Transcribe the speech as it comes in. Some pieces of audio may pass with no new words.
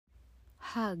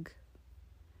Hug.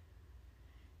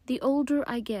 The older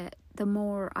I get, the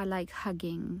more I like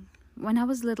hugging. When I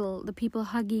was little, the people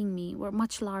hugging me were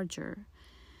much larger.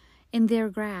 In their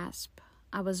grasp,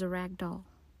 I was a rag doll.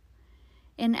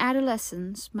 In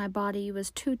adolescence, my body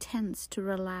was too tense to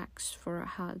relax for a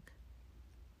hug.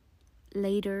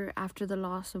 Later, after the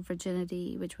loss of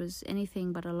virginity, which was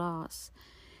anything but a loss,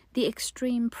 the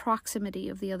extreme proximity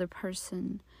of the other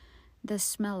person, the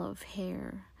smell of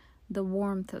hair, the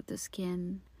warmth of the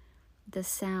skin, the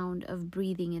sound of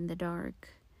breathing in the dark,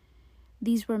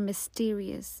 these were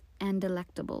mysterious and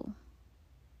delectable.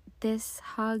 This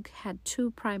hug had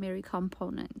two primary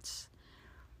components: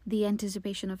 the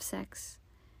anticipation of sex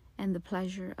and the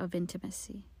pleasure of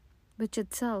intimacy, which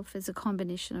itself is a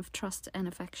combination of trust and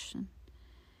affection.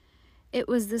 It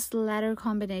was this latter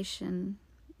combination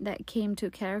that came to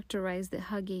characterize the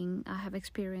hugging I have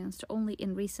experienced only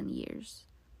in recent years.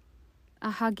 A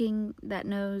hugging that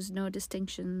knows no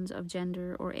distinctions of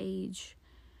gender or age.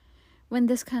 When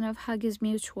this kind of hug is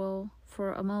mutual,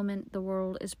 for a moment the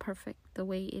world is perfect the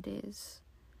way it is,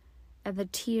 and the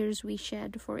tears we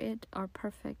shed for it are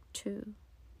perfect too.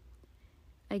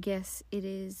 I guess it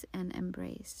is an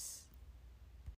embrace.